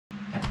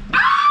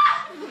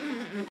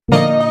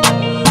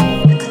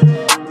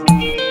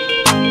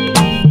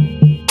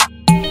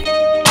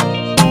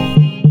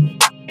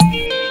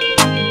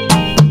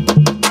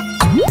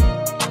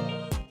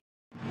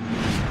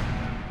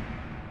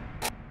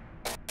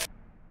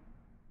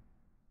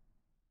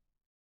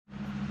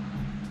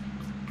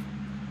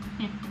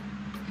May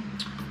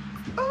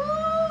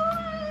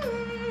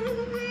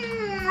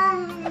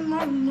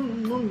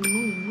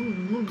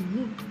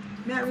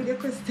I read the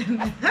question?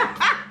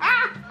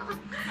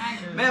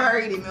 May I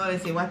read it? May I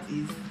say what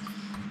is?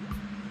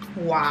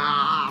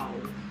 Wow.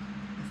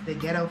 It's the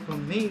ghetto for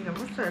me. I'm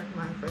gonna start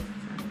my question.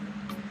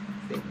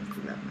 See if I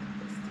still have my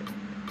question.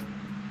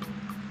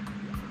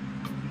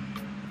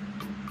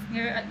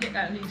 Yeah, get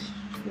at least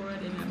 4 of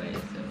them by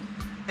yourself.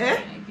 Eh? I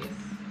guess.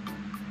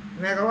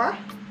 Mega what?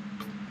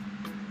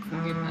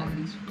 Get at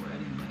least 4 of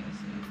them by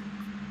yourself.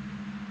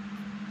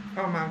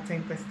 Oh,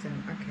 mountain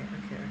question. Okay.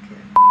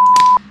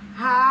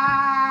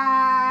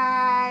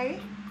 Hi.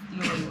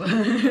 No.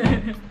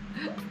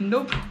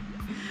 Nope.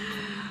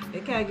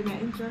 You can't give me an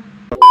intro.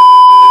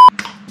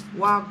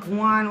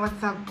 Wagwan,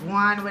 what's up,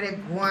 Gwan? What a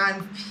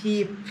Gwan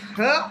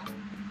people?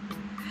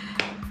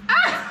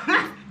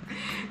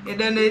 You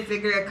don't know it's a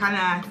girl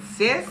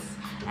Kanartist,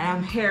 and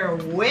I'm here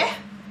with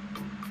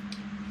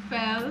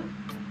Fel.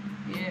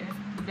 Yeah,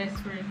 the best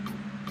friend.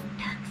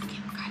 dark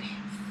skin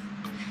goddess.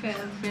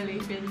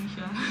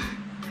 Kaniesha.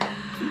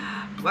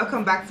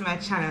 Welcome back to my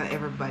channel,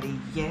 everybody.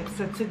 Yeah,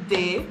 so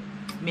today,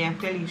 me and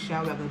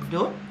Kaniesha we're gonna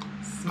do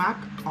smack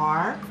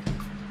or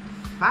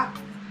fat.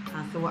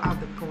 And so we have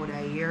the powder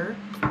here.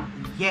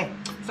 Yeah.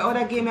 So how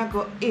the game I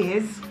go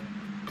is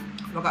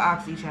we're gonna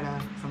ask each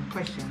other some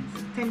questions.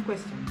 10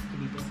 questions to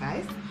be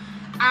precise.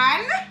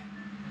 And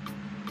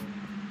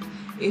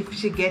if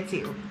she gets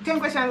it 10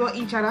 questions about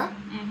each other.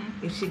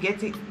 If she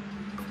gets it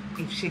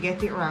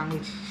wrong,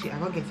 which she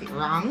ever get it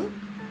wrong.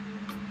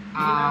 Eh?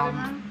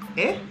 I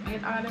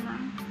get all them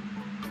wrong.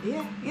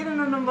 Yeah, you don't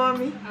know nothing about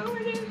me. Oh,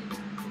 I did.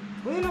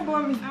 What you know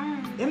about me?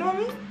 Alright. You know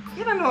me?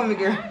 You don't know me,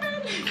 girl.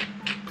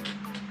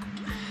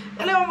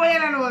 You know me, you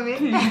don't know me.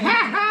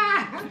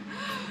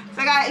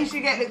 So guys, if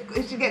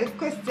she get the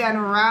question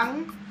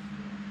wrong,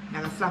 I'm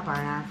gonna slap her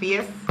in her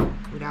face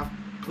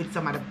with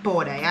some of the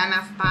powder, you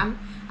understand?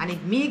 And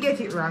if me get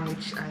it wrong,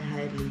 which I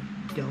highly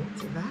doubt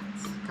that,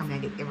 can I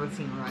get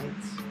everything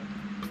right?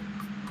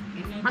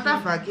 Matter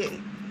of fact,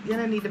 you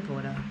don't need the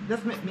powder.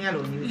 Just make me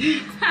alone use it.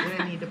 You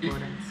don't need the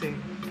powder. So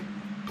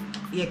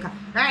yeah,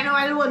 right now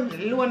I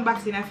loan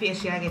box in her face,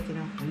 she get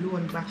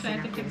loan box in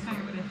her face.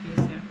 Time with the face,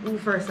 yeah. Who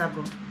first I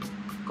go?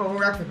 Come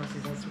rock paper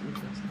scissors. Who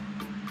first?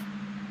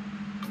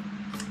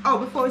 Oh,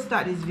 before we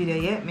start this video,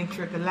 yeah, make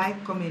sure to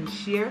like, comment,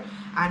 share,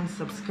 and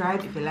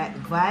subscribe if you like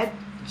the vibe.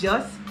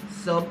 Just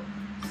subscribe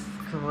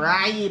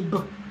and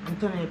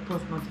turn on your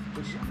post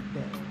notification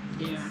bell.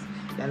 Yeah.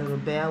 That little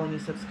bell when you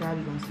subscribe,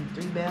 you're gonna see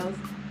 3 bells.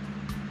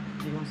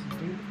 You're gonna see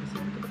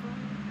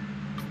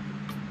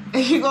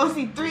 3. You're gonna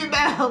see 3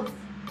 bells.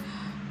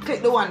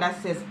 Click the one that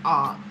says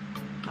all.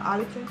 All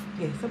it says?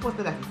 Yeah, supposed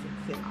to that it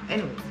says all.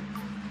 Anyways.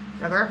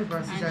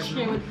 And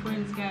share with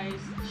friends,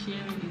 guys.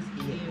 Sharing is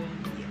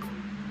caring.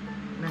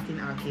 Yeah. Not in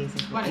our case.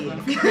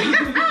 Whatever.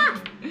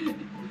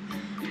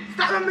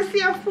 Stop when I see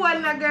your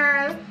phone, now,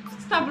 girl.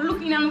 Stop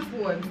looking at my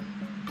phone.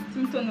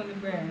 Some turn on the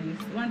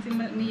brightness. One thing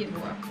make me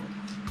go up.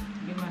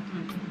 Give my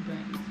turn on the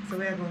brightness. So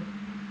where I go?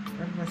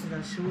 Rock, paper,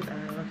 scissors, shoot, or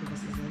rock, paper,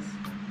 scissors?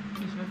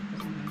 Yes, rock, paper,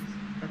 scissors.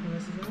 Rock, paper,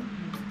 scissors?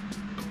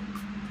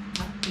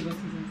 Rock, paper,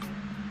 scissors.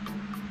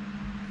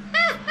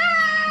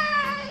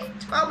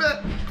 Trouble!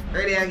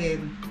 Ready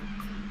again.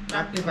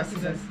 Rock, paper,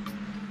 scissors.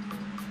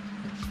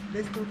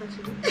 Let's go touch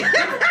it.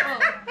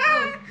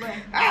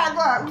 Right. Alright,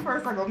 go on. Who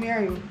first I go? Me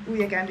or you? Who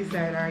you can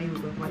decide or you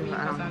go? Whatever.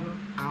 I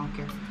don't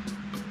care.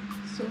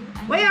 So,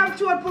 where you have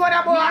 2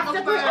 powder boy? I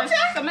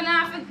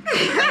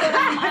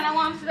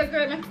want to the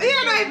girl. You know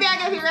if I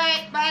get it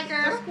right, bye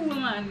girl. School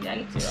man, I get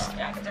it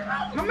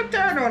wrong. I'm gonna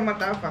turn on,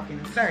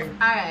 motherfucking. Sorry.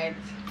 Alright.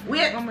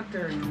 Wait, I'm gonna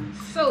turn on.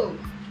 So,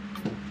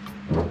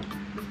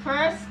 the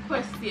first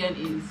question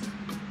is,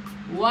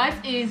 what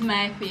is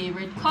my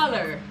favorite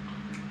color?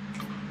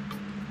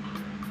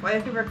 What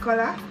your favorite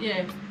color?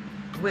 Yeah.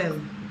 Well,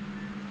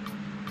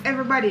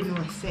 everybody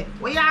knows it.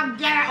 Where you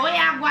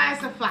going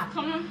so far?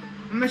 Come on.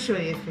 I'm gonna show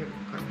you your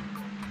favorite color.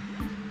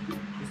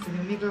 You see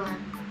the middle one?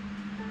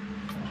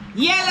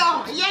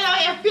 Yellow! Yellow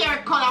your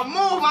favorite color.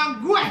 Move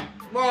and go!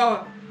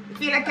 Whoa. You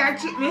feel like you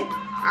cheat me? I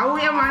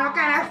will, man. What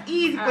kind of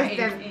easy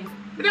question?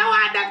 You don't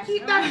want that,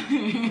 keep that.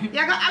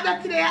 You're gonna have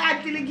that today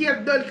until the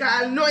game done, because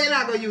I know you're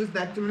not gonna use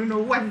that. You don't know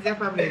what is your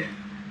problem.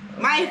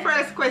 My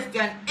first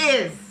question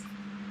is,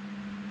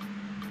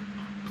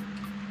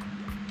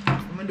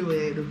 I'm gonna do what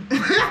I do.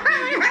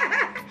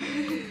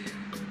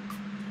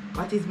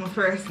 What is my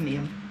first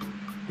name?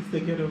 It's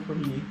the ghetto for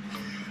me.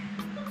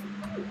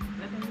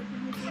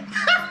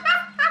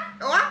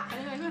 What?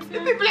 The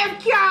people have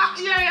can't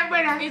hear your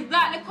brother. Is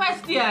that the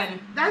question?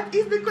 That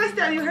is the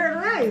question, you heard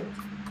right.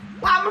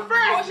 What my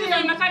first What's your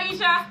name,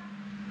 Kaniesha?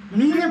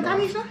 Me name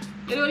Kaniesha?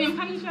 You don't name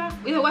Kaniesha?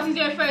 What is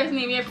your first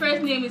name? Your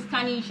first name is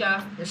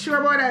Kaniesha. You sure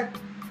about that?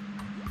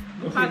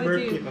 Go for your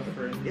birthday, my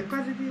friend. You're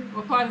positive?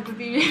 What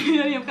positive?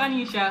 Your name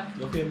Kaniesha.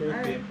 Go for your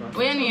birthday, Alright. man.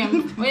 What your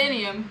name? What your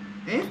name?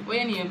 Eh? What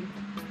your name?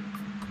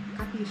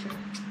 Kaniesha.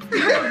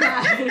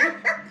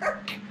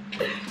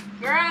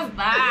 Girls,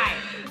 bye.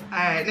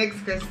 Alright,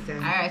 next question.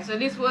 Alright, so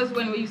this was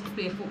when we used to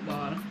play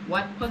football.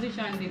 What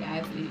position did I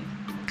play?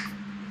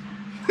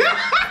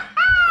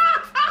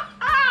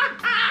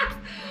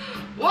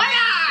 What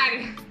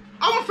on?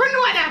 I'm for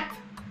know that.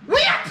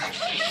 Wait!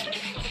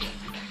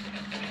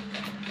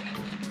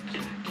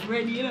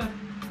 Ready, you know?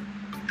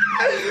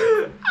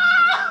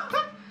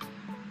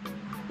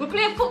 We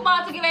play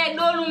football together, I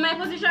don't know my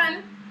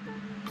position.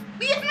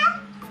 Wait now.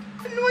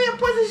 I know your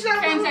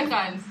position. 10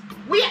 seconds.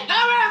 Wait, now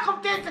I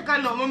come 10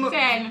 seconds now.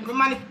 10. Wait,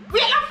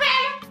 no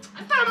fail. I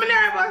thought I'm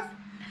nervous.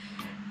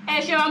 Hey,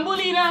 she want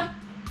bully now.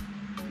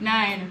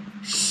 9.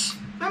 Shh.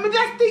 Let me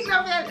just think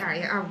now.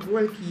 Alright, you have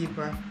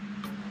goalkeeper.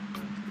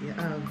 You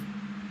have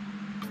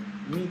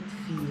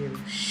midfield.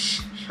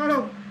 Shh. Shut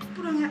up.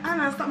 Put on your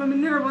hand and stop me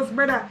nervous,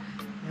 brother.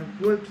 You have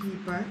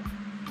goalkeeper.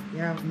 You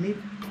have mid.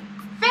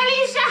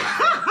 Felicia!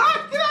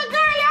 To the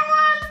girl, you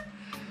want?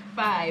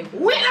 5.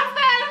 Wait, no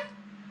fail.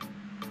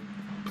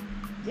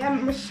 Yeah,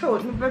 my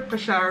shout, my blood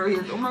pressure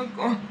raised. Oh my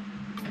god.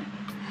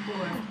 4.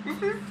 This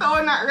is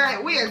so not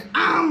right. Wait.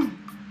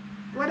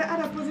 What the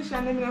other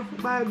position in the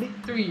football be?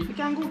 3. You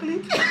can Google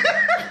it.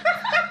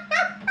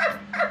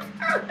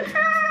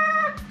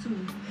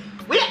 2.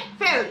 Wait,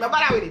 fail. No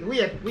bother with it.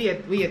 Wait.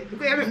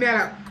 Look at me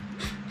now.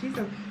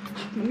 Jesus,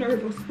 I'm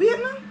nervous. Wait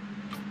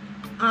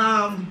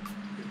now.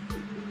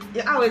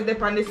 You always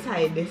dip on the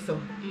side there,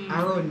 so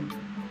I run.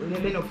 When you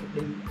bend up with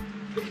them.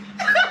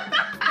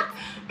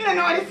 You don't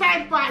know the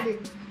side part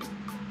is.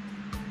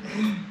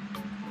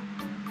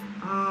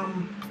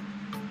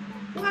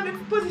 What the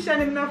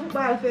position in the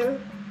football field?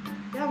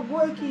 You have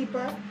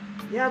goalkeeper,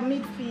 you have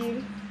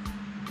midfield.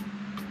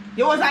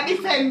 You was a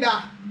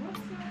defender.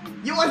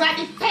 You was a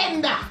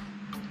defender.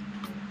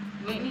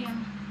 Wait, yeah.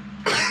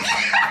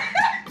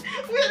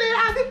 We didn't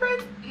have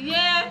different.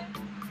 Yeah.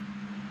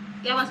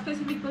 You have a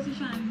specific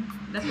position.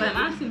 That's what I'm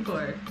asking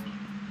for.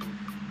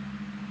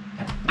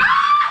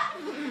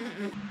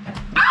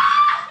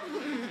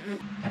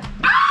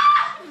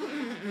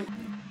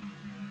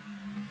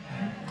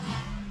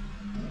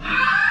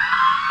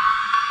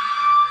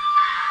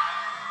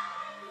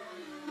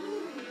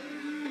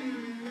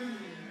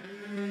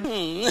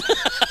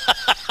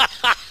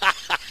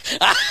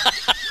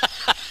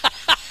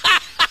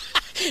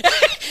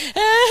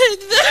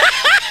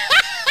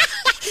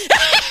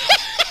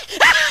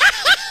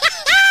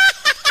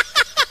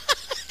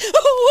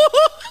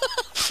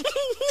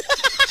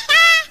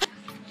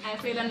 I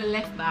played on the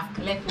left back,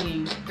 left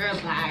wing, girl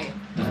guy.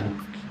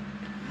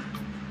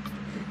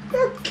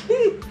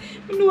 Okay.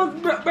 You know what's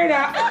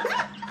brother?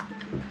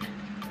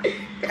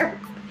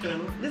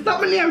 This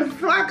not my name is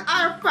Swag or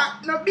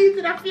Fat. No beat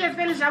in the face,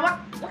 Felicia.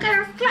 What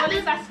kind of slap What is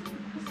is that?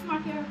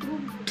 Smart hair.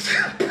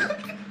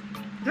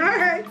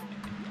 Alright.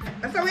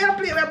 That's how we are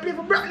playing. We are playing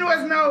for black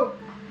nose now.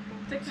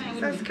 Take time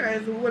with Jesus me.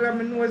 Christ, the whole of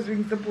my nose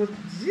ring supposed to.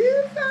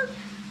 Jesus.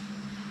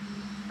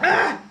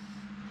 Ah!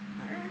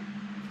 Alright.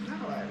 Now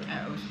what?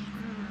 Ouch.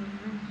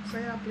 So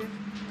you play.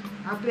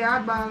 I play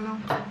hardball now.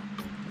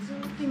 So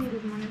everything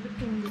good, man.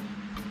 Everything good.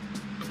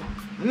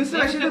 Let me see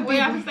what she do, What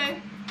you have to people. say?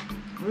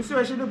 Let me see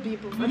what she do,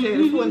 people. I tell you,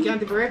 the phone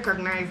can't even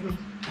recognize me.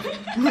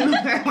 I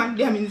look like one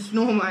damn in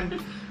snowman.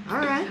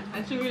 Alright.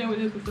 I should really want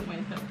to do something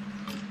myself.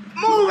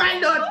 Move right,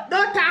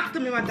 don't talk to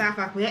me, what the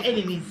fuck. We're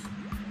enemies.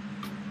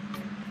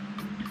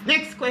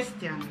 Next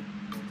question.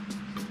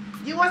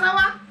 You was a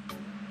what?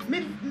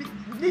 Mid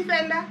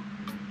defender?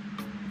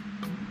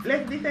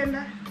 Left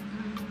defender?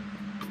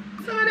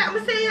 So that we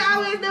say you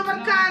always do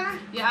one corner.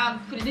 You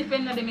have, for the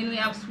defender, they mean we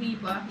have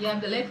sweeper. You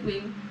have the left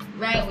wing,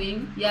 right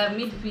wing, you have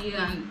midfield,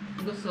 and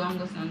go so and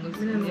go so and go so.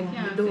 I don't You know.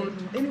 can't I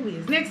don't know.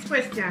 Anyways, next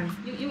question.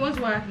 You was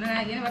what? No,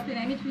 you never played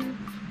in midfield?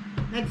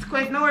 Next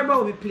question. Now we're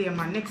about to play,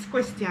 man. Next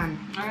question.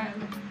 Alright.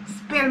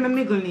 Spell my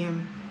middle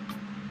name.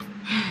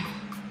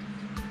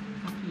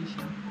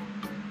 Kaniesha.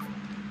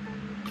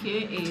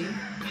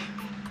 K-A-P-I-E-S-H-A.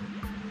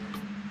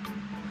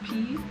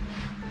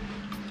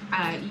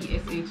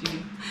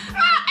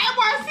 Ah, I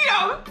want to sit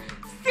down.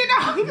 Sit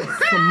down.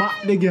 Smack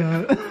the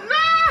girl.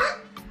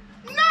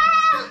 No.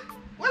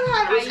 What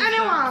happened? Which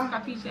animal?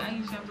 Kaniesha,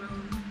 Aisha, bro.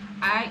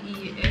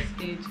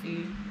 I-E-S-H-A.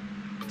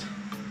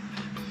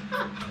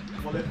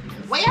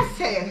 What you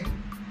say?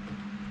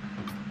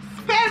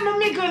 Spell my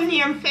middle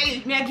name, Phil.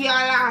 Me I give you a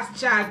last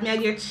chance. Me I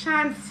give you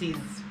chances.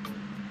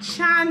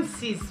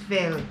 Chances,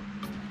 Phil.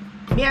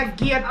 Me I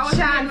give you I was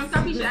saying, chances.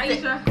 Kaniesha,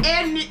 Aisha.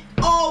 Any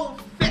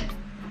old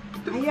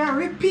Phil. I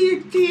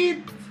repeat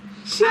it.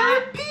 She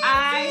repeat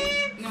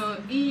it. No,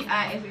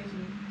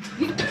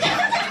 E-I-S-H-A.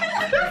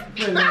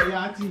 Well,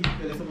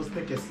 you're supposed to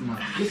take a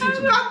smack. Listen to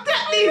me. Stop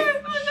that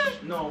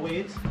this. No,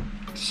 wait.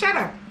 Shut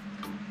up.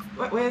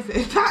 Where is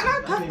it? Talk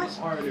I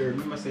said order.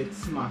 Remember, I said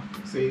smack.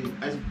 So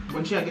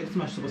when she get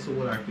smashed, supposed to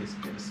hold her face,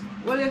 get a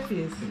smack. What your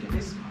face? To get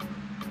a smack.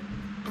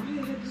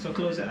 So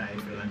close your eye,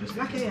 Phil, and just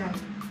Lock take a your eye.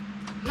 smack.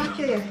 Lock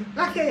your eye.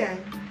 Lock your eye.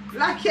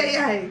 Lock your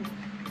eye.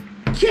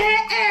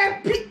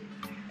 K-A-P.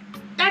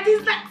 That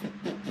is that.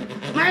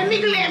 My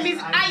middle name is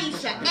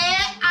Aisha.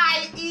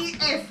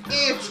 A-I-E-S-H-A.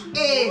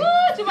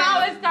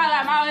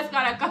 I always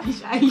call her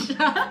Kaniesha,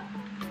 Aisha.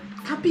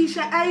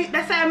 Capisha,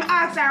 that's why I'm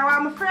asking her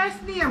what my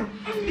first name.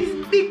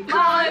 This big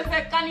Oh, it's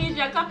like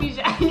Kaniesha,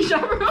 Capisha, Aisha,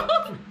 bro.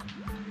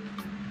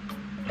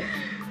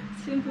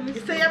 Simple You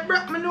mistake. say you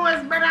broke my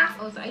nose, brother.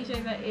 Oh, so Aisha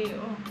is a A.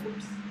 Oh,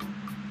 oops.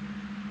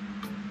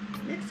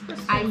 Next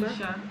question. Aisha.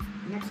 Bro.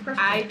 Next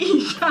question.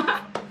 Aisha.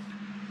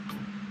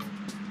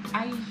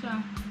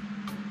 Aisha.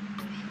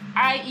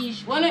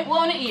 Aisha. One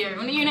ear.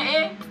 One ear in the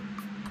A.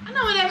 I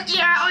know what them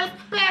ear how it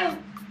spell.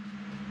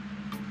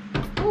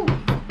 Ooh.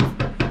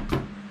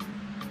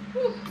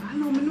 I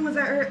know my nose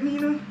that hurt me, you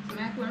know. So I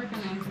can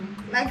recognize me.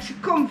 Like she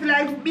come for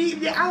like beat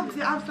the house.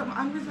 You have some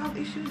unresolved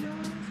issues you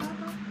want to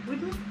solve out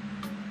with me.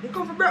 They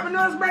come for broke my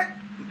nose, bro. My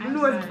I'm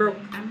nose sorry. broke.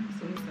 I'm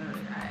so sorry.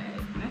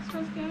 Alright. Next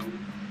question.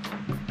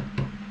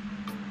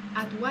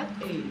 At what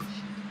age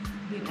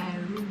did I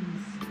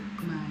lose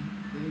my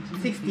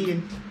virginity?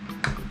 16.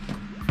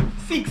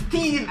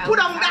 16. I Put was-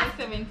 on I that.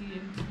 was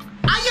 17.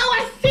 And you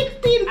were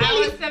 16, I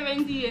Kelly. was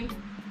 17.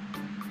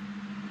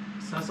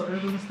 So that's what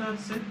everyone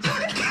starts to say.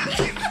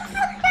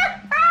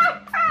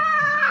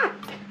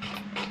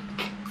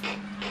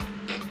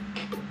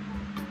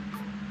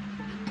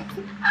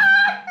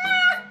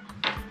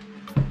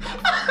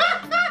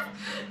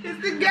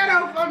 It's the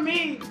ghetto for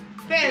me.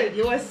 Phil,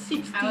 you were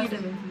 16. I was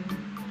 17.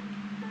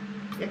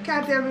 You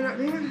can't tell me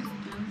nothing. I was 17.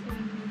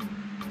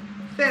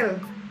 Phil.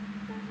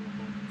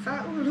 So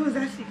who was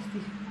that 16?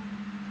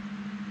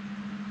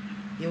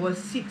 You was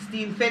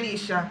 16,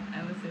 Felicia.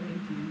 I was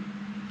 17.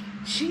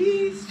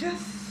 She's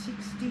just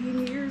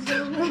 16 years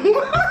old.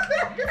 Phil,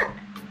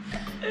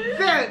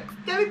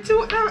 tell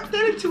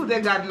the truth,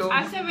 they got low.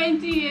 I'm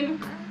 17.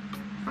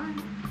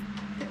 Fine.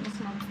 Take my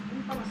smoke.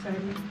 Come on,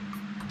 side me.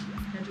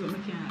 I do what I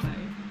can't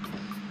lie.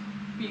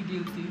 Feel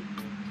guilty.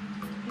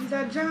 He's a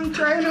junk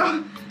crow, you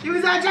know. He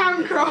was a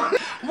junk crow.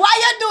 Why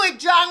you do it,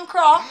 junk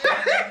crow?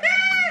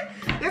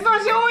 This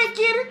was your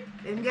wicked.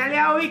 Them girls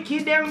are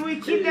wicked, them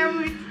wicked.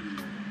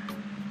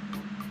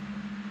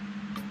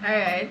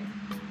 Alright.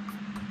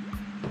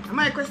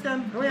 My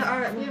question. Oh yeah,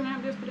 alright. Yeah,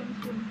 man, just put them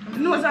through.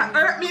 Nose that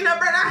hurt me, no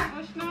brother.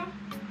 Hush now.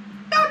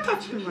 Don't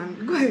touch me,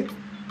 man. Go ahead.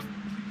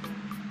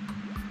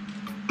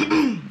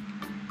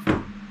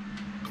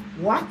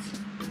 What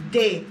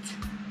date?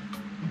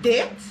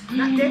 Date?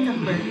 Not date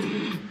of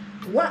birth.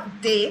 What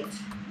date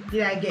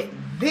did I get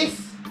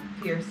this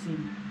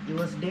piercing? It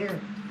was there.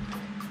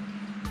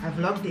 I've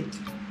loved it.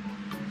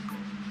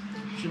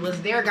 She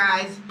was there,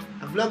 guys.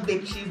 I've loved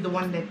it. She's the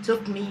one that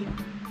took me.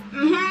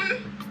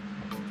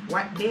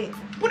 What date?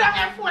 Put on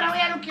your phone. How are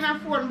you looking at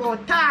phone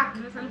about? Talk.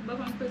 Let's look back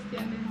on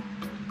question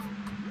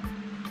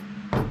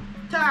then.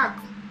 Talk.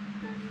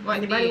 What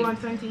Anybody date? want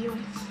something to use?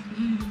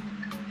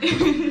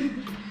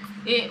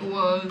 It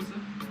was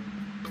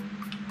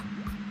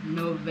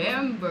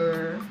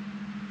November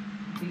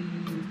the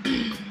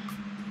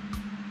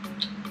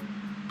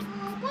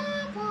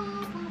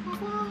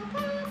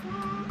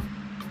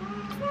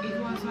It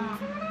was a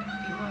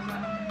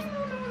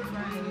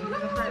Friday. It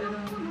was a Friday.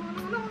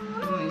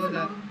 No, it was a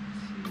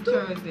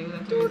Thursday. It was a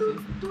Thursday.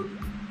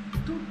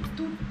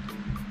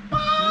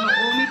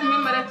 Oh, me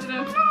remember that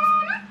today.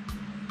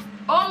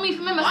 Oh, me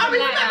remember Oh, something me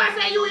like remember that.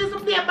 say you used to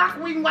play back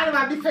wing,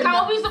 whatever, defender.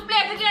 How we used to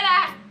play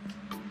together?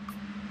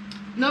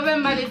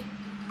 November the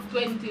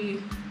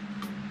 25.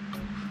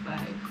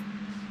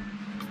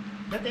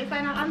 That's the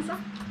final answer?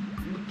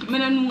 I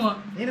don't know.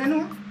 You don't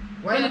know?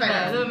 Why you 25.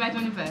 final? November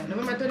 25.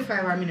 November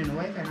 25 or me don't know.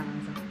 Why you final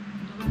answer?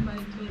 November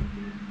the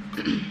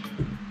 20.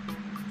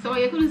 So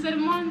you couldn't say the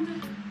month?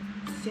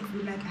 Set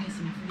with like ice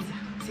in a freezer.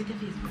 Set your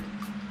face, bro.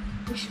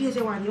 Which face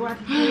you want? You want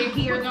it here,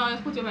 here? No,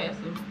 just put your by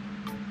yourself.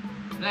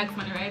 Like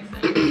on the right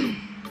side.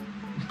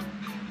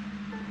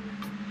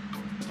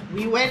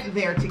 We went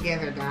there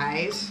together,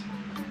 guys.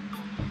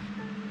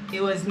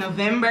 It was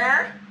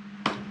November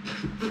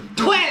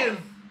 12.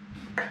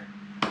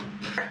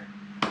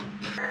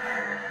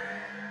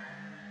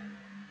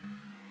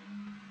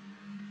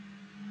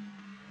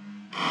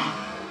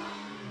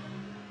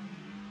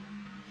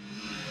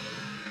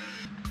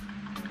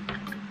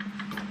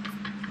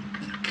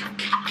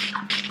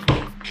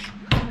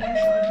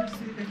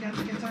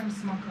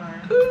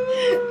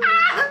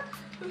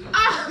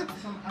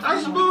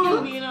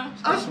 Ashboo!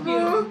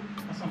 Ashboo!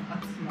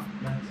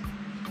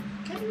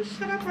 Can you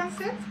shut up and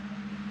sit?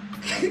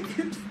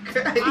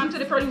 On to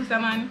the producer,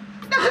 man.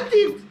 That's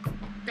it!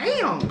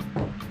 Damn!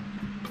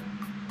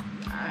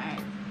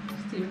 Alright.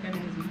 Still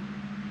recognize me.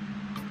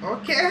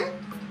 Okay.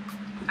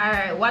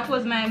 Alright, what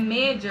was my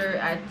major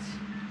at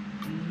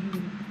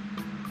U?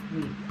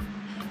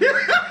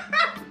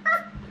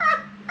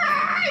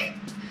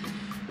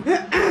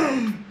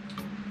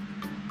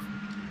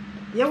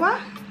 You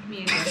what?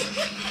 Major.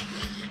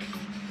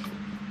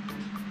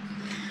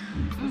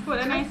 Put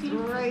a nice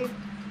in. Right.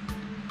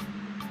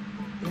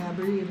 Yeah,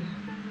 breathe.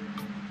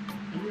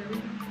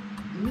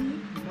 Me?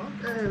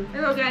 Okay.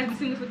 Hello guys, been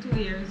singing for 2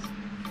 years.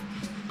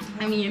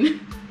 I mean,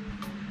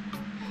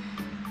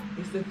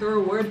 It's the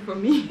third word for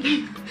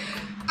me.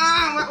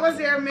 What was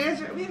your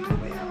major? We know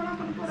what I'm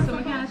gonna put so up.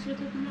 I can't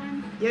straight up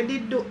man. You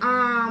did do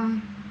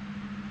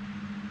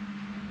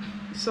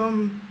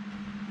some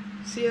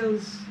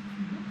Sales.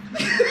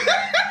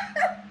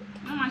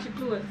 How much you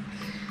close?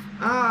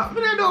 I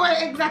don't know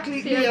what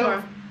exactly.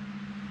 Sales.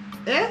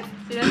 Eh?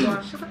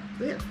 Sales. Shut up.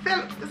 Phil,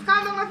 it's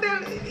called on my Phil.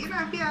 You know,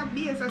 if you have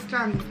BS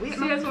strong. Wait,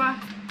 no. Sales.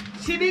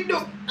 She did do,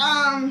 So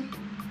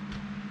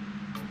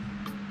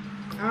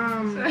I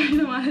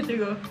don't want to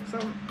go.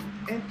 some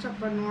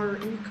entrepreneur,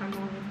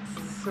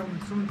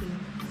 something.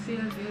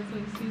 Sales,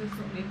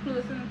 something.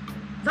 Close.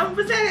 Some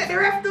percent the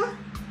ref do.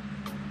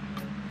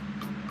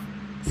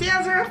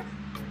 Sales ref.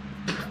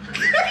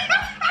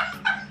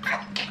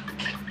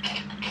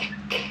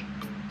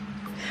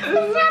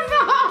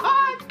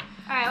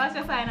 Alright, what's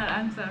your final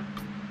answer?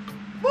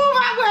 Move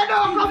on, go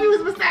down. Come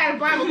use my style,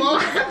 Bible.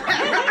 What's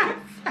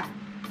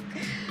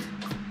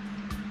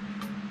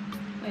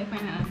your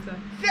final answer?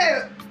 Phil,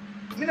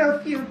 me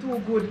don't feel too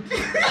good.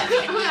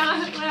 Well,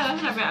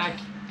 not bad.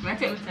 I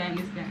take my time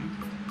this time.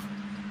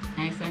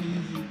 Nice and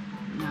easy.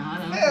 No, I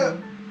don't Phil,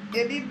 know.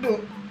 you did do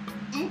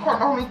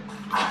economics.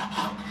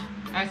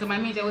 Alright, so my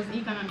major was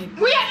economics.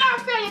 We are not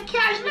saying you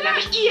can't me not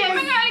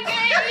ears.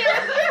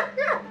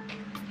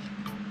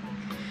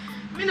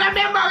 Me not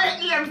remember where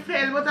Ian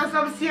fell, but that's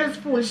some sales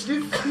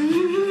foolishness.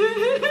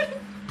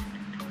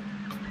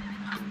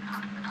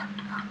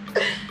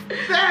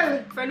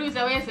 Phil,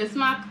 Producer, where you say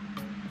smack?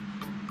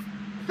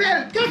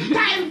 Phil, take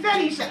time,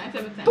 Felicia. I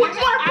take my time. Put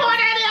more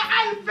powder in your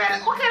hand, Phil.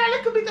 What kind of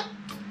little bit of...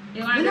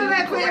 You want You to know do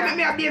like when you the make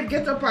me a babe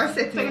get up and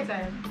set Take your me.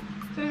 time.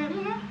 So, you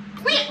know?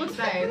 Wait, What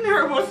side?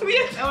 nervous,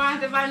 wait. I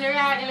want to find the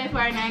right left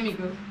or nine me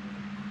go.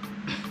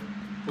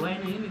 Why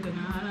not me go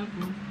now? I don't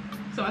know.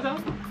 So what's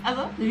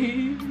up?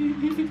 You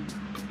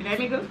let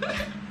me go?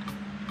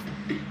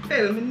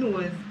 Phil, me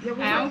nose. I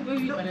am going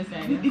to be on the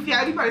side. If you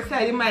are the other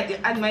side, it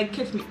might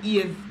catch me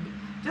ears.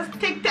 Just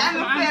take time,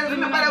 Phil.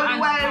 No matter with the Man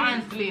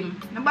wildness.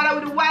 slim. No matter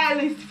with the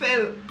wildness,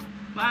 Phil.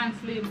 Man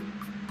slim.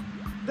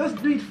 Just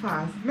do it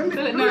fast. Let me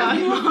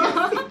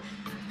No.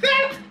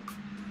 Phil!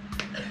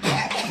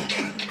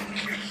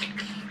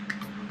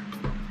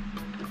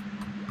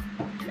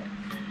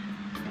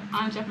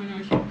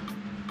 Entrepreneurship.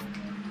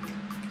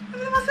 I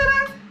never said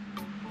that.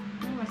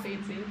 I never say it.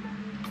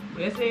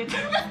 But you say it.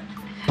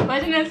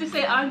 But you know, you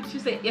say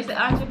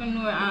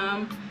entrepreneur,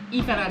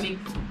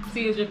 economics,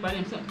 sales rep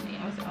and something.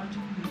 I say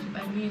entrepreneurship. I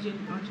major in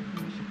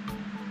entrepreneurship.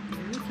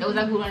 That was a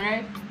good one,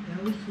 right?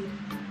 Yeah, wicked.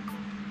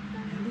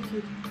 Yeah,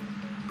 wicked.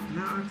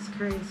 Now it's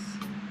crazy.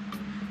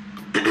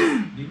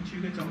 Didn't you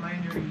get a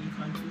minor in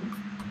econ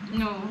too?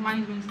 No,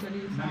 management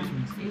studies.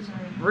 Management studies.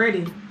 HR.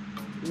 Ready.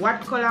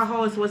 What color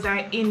house was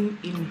I in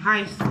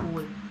high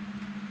school?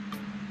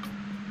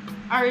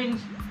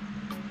 Orange.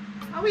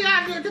 Are we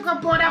actually to come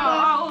pour that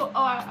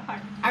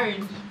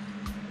Orange.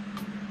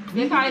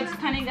 They call it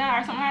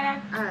Kaniesha or something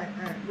like that.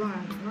 Alright, go on.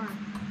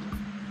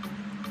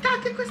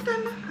 Talk to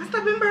question now. I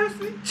stop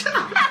embarrassing me.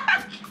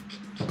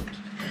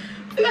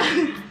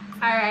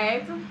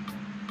 Alright.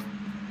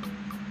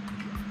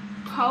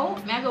 How?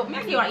 May I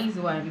give you an easy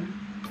one.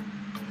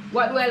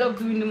 What do I love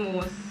doing the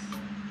most?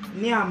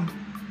 Nyam.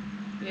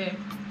 Yeah.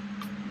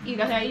 Is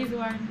that an easy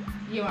one?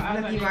 You want I'm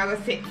to not even going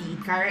to say E.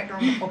 Correct?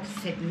 I'm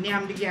upset.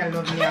 Nyam, the girl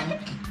love nyam.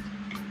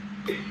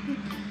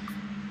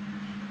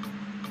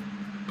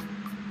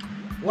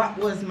 What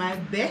was my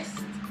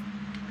best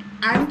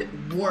and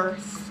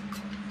worst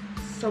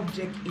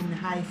subject in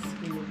high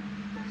school?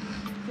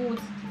 Food.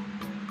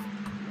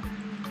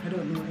 I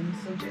don't know any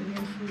subject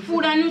named food.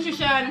 Food and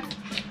nutrition.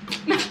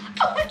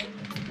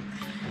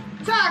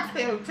 Talk,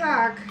 Phil,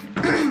 talk.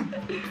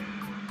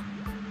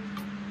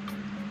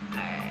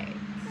 Alright.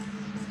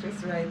 It's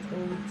just right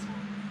out.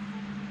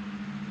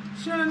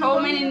 Sure, How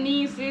many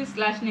nieces /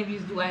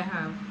 nephews do I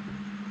have?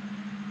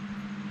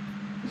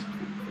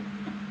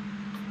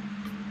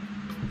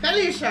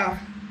 Felicia,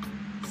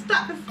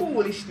 stop the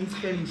foolishness,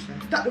 Felicia.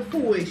 Stop the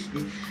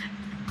foolishness.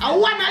 I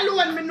want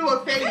alone, me know,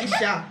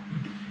 Felicia.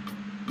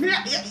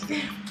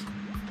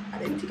 I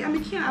didn't think I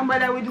can't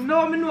bother with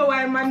no, me know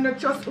why man not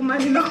trust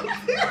woman, you know.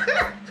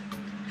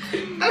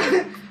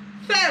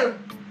 Phil,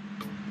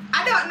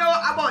 I don't know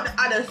about the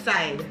other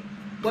side,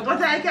 but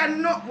what I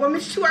can know, what I'm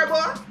sure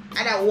about,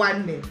 I that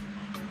one day.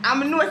 I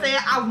know say I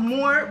have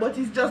more, but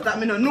it's just that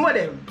I don't know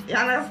them. You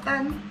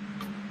understand?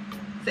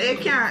 So you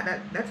can't,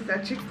 that is a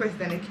trick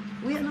question.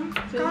 Wait no,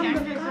 So calm you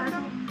down, can't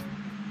calm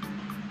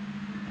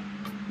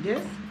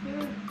guess down. Yes?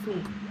 Yeah.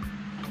 Two.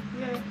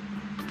 Yeah.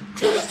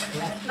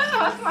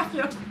 That's not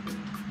you.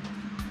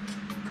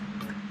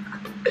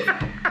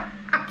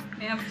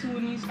 I have 2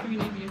 nieces, 3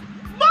 nephews.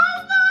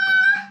 Mama!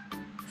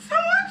 So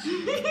much?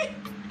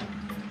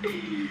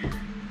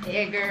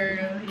 Yeah,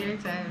 girl. Your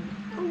time.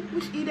 I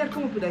wish Edith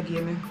come up with that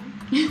game, man.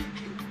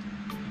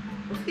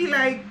 I feel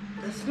like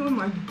a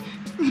snowman.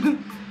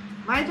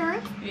 My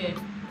turn? Yeah.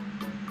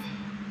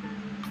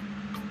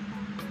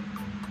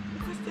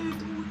 Because they're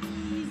too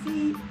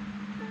easy.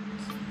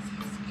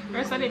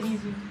 First one is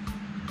easy.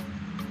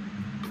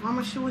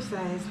 Mama shoe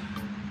size.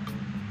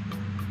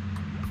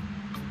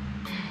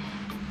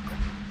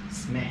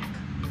 Smack.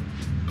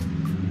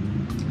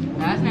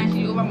 Last night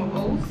she over my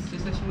house. She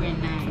said she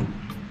wearing 9.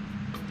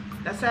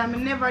 That's why I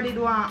never did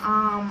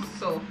one.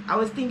 So I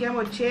was thinking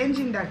about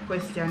changing that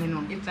question, you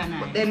know. it's a 9.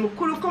 But then we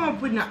couldn't come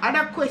up with no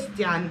other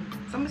question.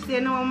 Somebody say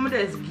no, my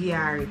mother's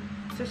Gary.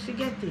 So she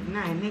get it.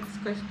 9. Next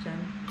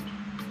question.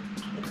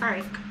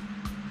 Correct.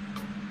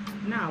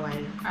 Now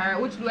I.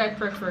 Alright, which do I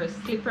prefer?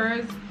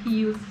 Slippers,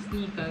 heels,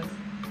 sneakers.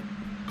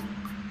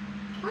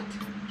 What?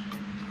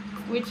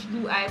 Which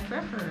do I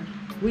prefer?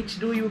 Which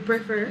do you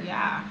prefer?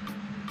 Yeah.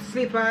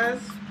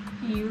 Slippers.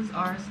 Heels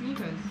or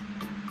sneakers?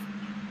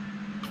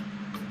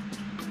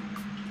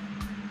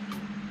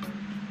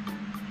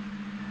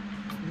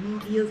 No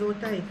heels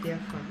out tight for your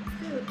fuck.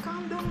 Phil,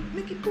 calm down.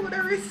 Make it pour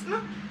the wrist,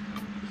 no?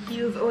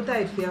 Heels out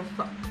tight for your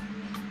fuck.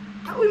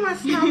 How we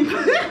must stop?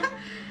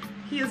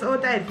 Heels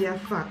out tight for your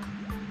fuck.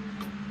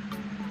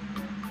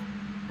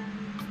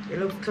 You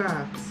love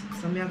Clarks,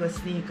 so me I got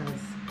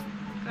sneakers.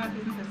 Clark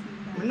isn't a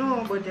sneaker.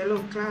 No, but you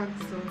love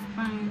Clarks, so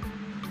Fine.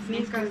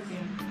 sneakers.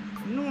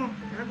 No,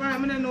 I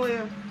don't know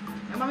you.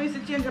 My mom used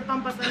to change the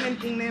pampers and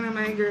everything then,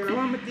 my girl. I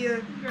want me to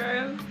you.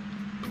 Girl.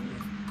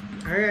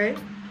 Alright.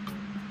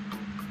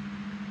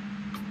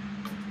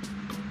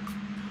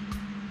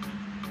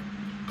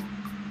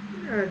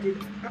 Yeah, I did.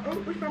 Oh,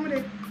 which one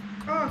did?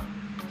 Oh.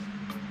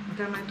 What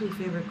are my 2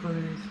 favorite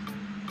colors?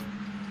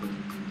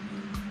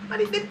 What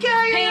did they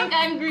carry? Pink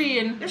and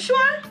green. You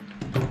sure?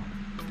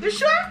 You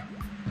sure?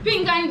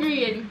 Pink and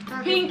green.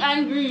 Okay. Pink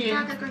and green.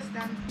 Start a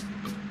question.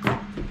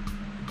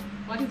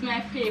 What is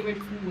my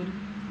favorite food?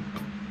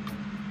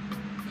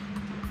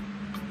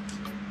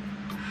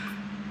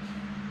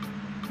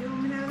 Yo,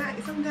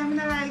 sometimes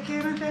I like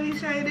it, and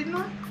Kaniesha, you didn't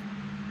know?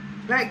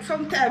 Like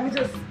sometimes you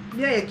just,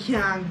 yeah, you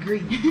can't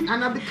agree. And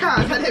not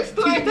because of them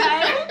Story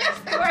time.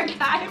 Story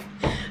time.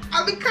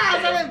 And because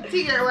of them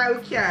things why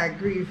we can't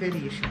agree with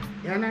Kaniesha.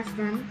 You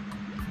understand?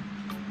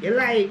 You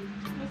like,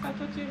 What's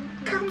that touching?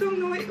 calm down,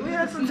 no, we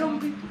have to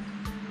jump it.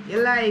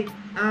 You like,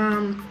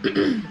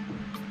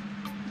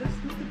 just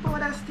make the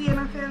powder stay and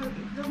I feel,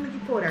 just make the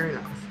powder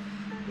relax.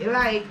 You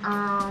like,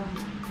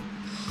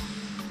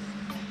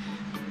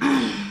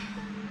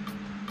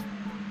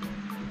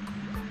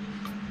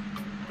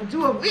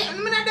 wait,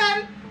 I'm not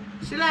done.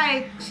 She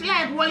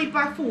like one heap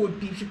of food,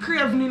 people. She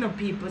craving in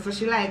people, so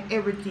she like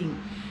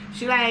everything.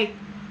 She like.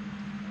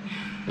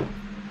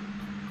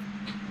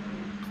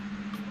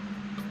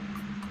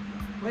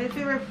 What's your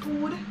favorite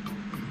food?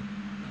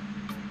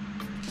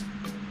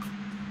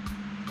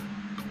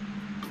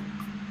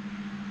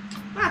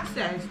 Max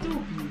size 2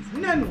 please.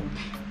 No.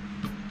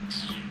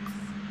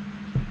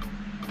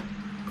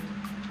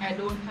 I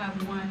don't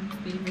have one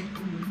favorite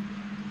food.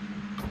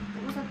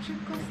 That was a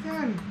trick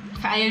question.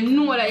 I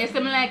know that you say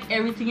me like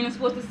everything you're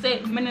supposed to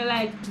say. Me not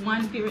like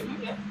one favorite.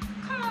 Yeah,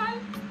 come on.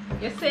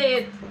 You say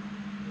it.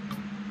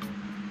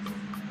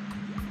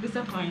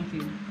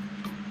 Disappointing.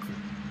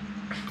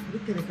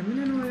 Look at it. I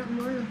don't know what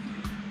more.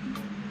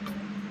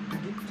 I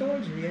just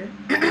told you, yeah.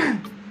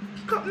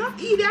 Pick up, not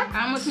eat that.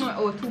 How much more?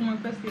 Oh, 2 more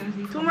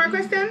questions. 2 more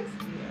questions?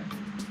 Yeah.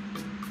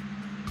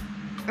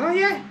 Oh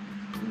yeah.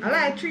 I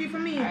like 3 for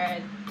me.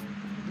 Alright.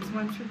 This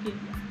one tricky.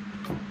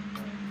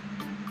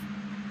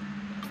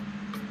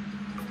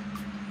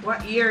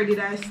 What year did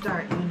I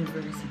start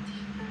university?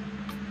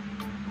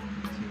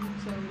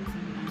 2017.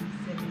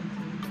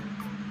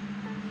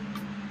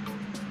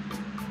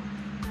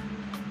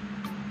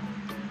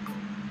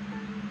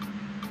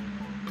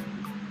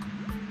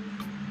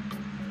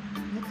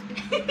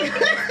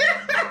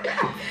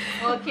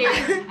 Okay.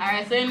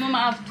 Alright, so your mama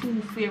have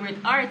 2 favorite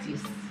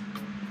artists.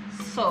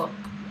 So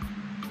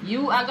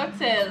you are gonna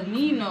tell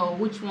me now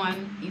which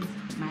one is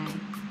my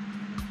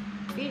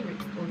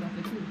favorite out of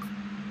the 2.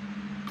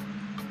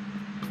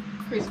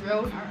 Chris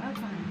Brown or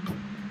Alkaline?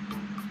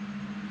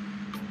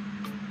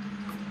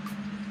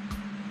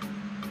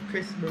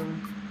 Chris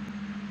Brown.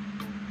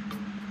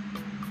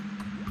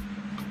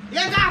 You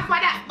go for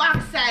that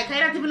backside, I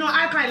don't even know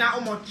Alkaline how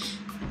much.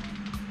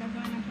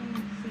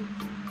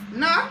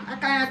 No,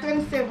 Alkaline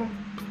 27.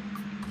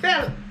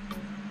 Phil.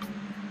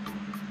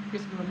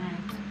 Chris Brown, right?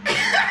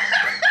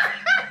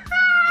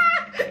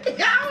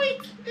 You're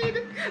wicked.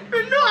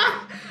 Manure.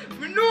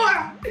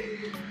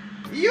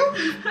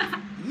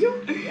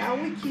 You're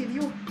wicked,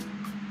 you.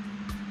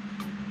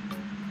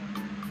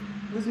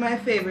 Who's my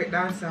favorite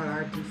dancehall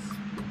artist?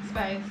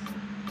 Spice.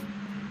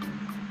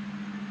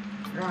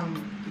 Wrong.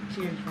 It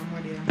changed from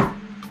what they are.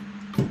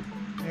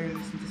 I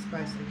listen to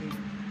Spice again.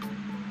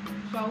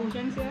 So who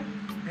can say?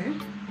 Eh?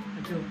 I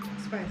do.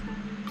 Spice.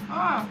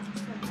 Oh.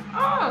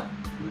 Oh.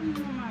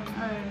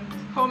 Alright.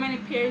 How many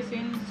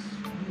piercings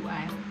do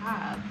I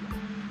have?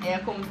 I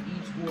count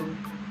each one.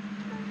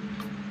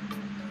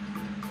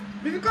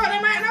 Did you call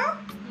them right now?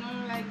 No,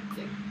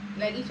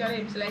 like each of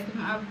them. So like you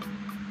have,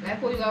 like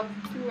how you have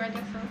 2 right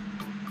there, so,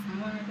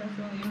 and 1 right there,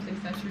 so you know, so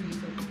it's a 3.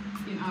 So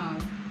in all.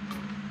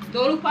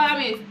 Don't look at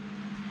me.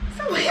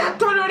 So why you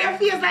turn on your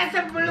face like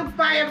some people look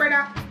for you,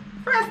 brother?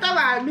 First of all, I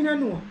don't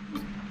know.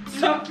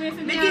 So,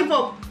 they give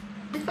up.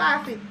 Before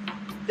I fit.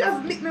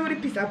 Just lick me with a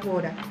piece of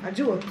powder. A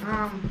joke.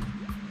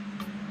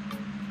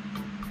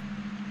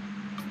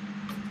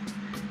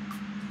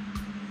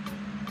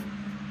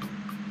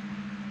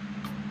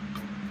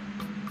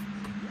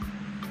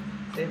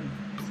 7.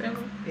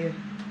 7. Yeah.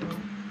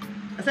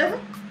 A 7?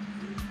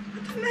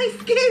 What a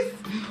nice guess.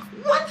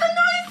 What a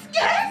nice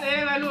guess.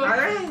 7, no.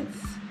 Alright.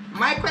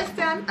 My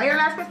question. Are your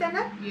last question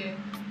then? Yeah.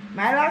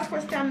 My last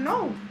question,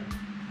 no.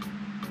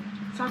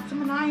 Talk to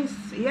me nice.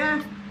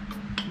 Yeah.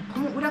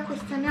 Come up with a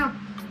question now.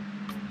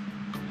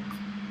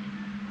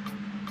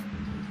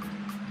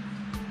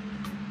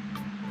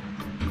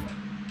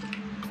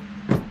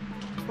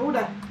 Hold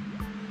on.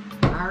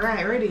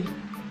 Alright, ready.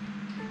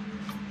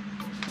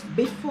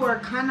 Before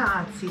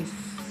Kanartist,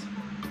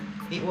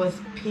 it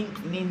was Pink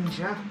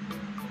Ninja,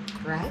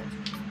 right?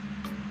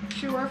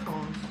 True or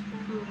false?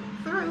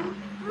 True.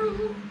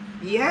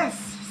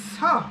 Yes.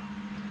 So,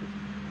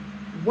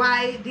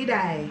 why did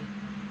I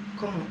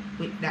come up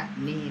with that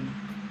name?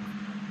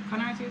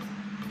 Kanartist?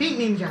 Pink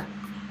Ninja.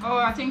 Oh,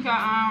 I think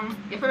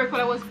your favorite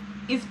color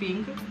is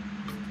pink,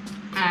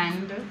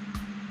 and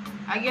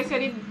I guess I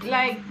did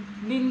like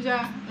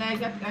ninja, like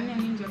that. And then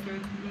ninja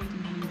character.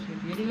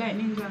 You did like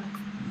ninja.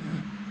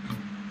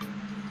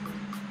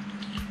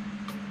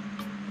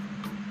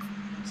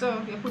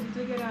 So you put it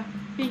together,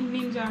 pink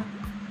ninja.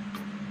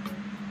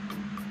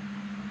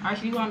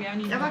 Actually, you want me a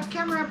ninja? You have a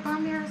camera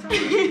upon me or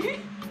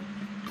something?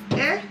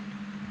 Yeah?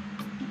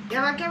 You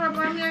have a camera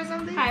upon me or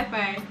something? High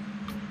five.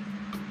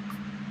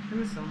 Give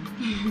me some.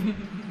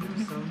 Give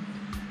me some.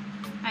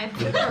 High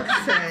Look five. what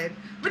I said.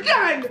 We're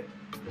done!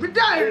 We're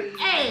done!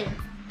 Hey!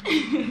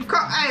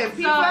 Hey,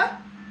 people! So,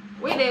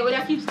 wait there, will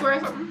I keep score or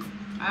something?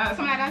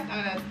 Something like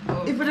that?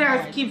 Oh, if it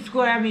does keep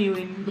scoring me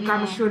win, because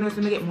I'm sure not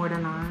to get more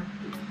than her.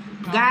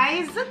 No.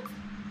 Guys,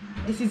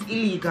 this is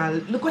illegal.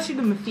 Look what she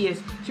did to my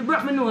face. She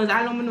broke my nose.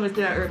 I know my nose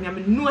till it hurt me. I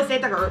mean, nose said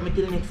it gonna hurt me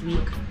till next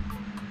week.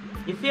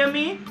 You feel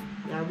me?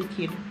 Yeah,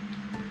 wicked.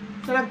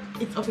 So that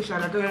it's official.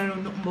 That girl don't know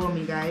nothing about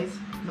me, guys.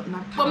 Nothing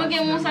at all. But I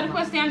get most of the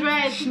questions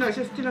right. No,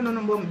 she still don't know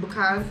nothing about me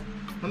because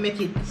I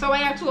make it. So I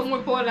have 2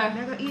 more powder. I'm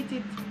gonna eat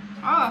it.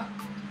 Oh.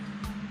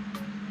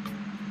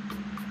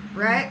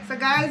 Right? So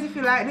guys, if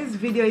you like this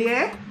video,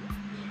 yeah,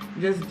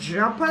 just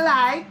drop a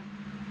like.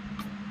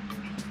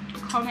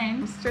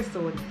 Comment. Stress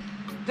out.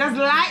 Just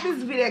like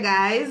this video,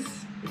 guys.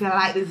 If you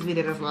like this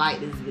video, just like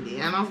this video.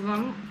 You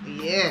understand?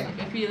 Yeah.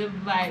 If you feel the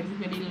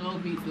vibes, if you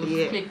love it,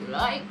 just click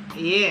like.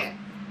 Yeah.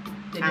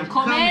 Then And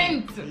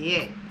comment.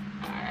 Yeah.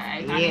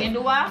 Alright. Yeah. And then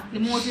do what? The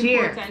most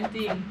Share. important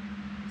thing.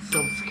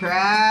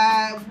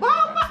 Subscribe.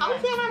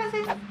 I'm saying what I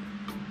say.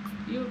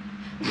 You.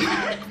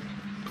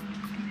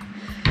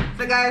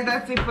 So guys,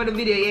 that's it for the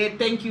video. Yeah,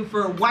 thank you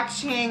for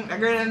watching. The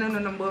girl don't know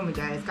nothing about me,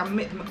 guys. Cause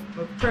my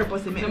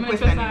purpose to make the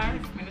question easy.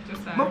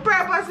 My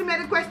purpose to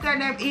make the question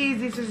them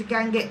easy so she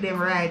can get them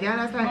right. You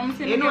understand?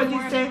 You know what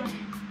you say?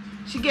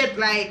 She get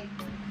like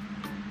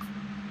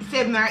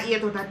 7 or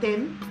 8 out of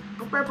 10.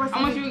 My purpose.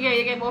 How much you get?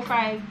 You get about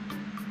 5.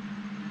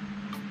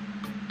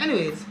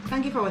 Anyways,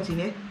 thank you for watching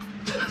it.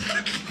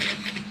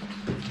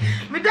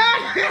 We're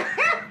done.